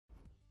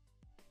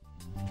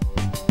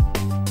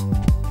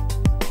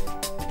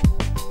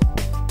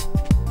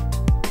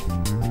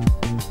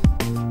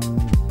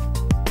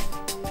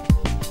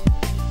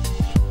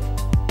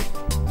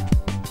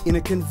In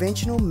a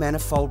conventional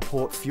manifold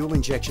port fuel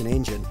injection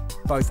engine,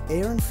 both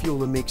air and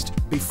fuel are mixed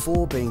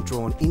before being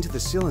drawn into the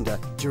cylinder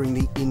during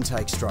the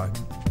intake stroke.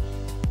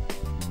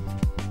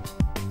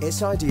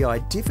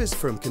 SIDI differs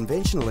from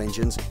conventional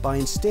engines by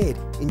instead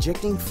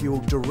injecting fuel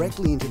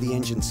directly into the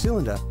engine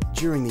cylinder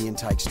during the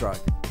intake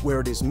stroke, where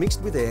it is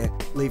mixed with air,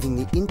 leaving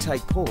the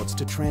intake ports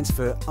to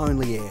transfer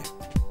only air.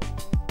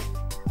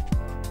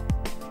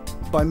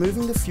 By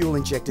moving the fuel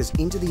injectors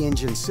into the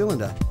engine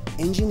cylinder,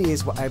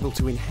 engineers were able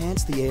to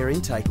enhance the air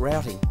intake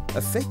routing,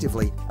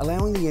 effectively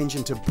allowing the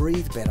engine to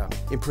breathe better,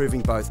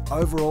 improving both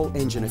overall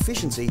engine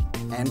efficiency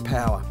and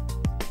power.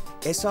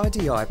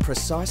 SIDI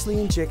precisely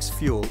injects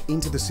fuel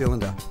into the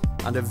cylinder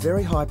under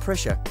very high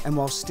pressure and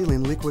while still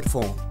in liquid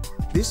form.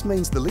 This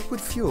means the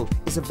liquid fuel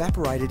is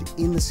evaporated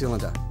in the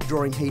cylinder,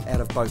 drawing heat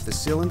out of both the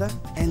cylinder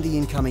and the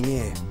incoming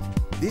air.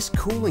 This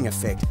cooling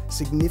effect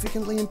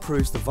significantly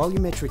improves the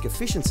volumetric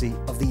efficiency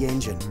of the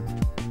engine.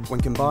 When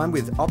combined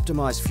with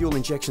optimised fuel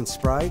injection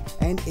spray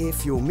and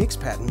air-fuel mix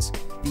patterns,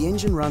 the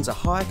engine runs a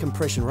higher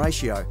compression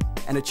ratio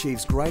and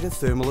achieves greater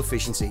thermal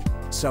efficiency,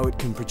 so it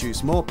can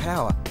produce more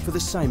power for the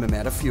same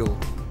amount of fuel.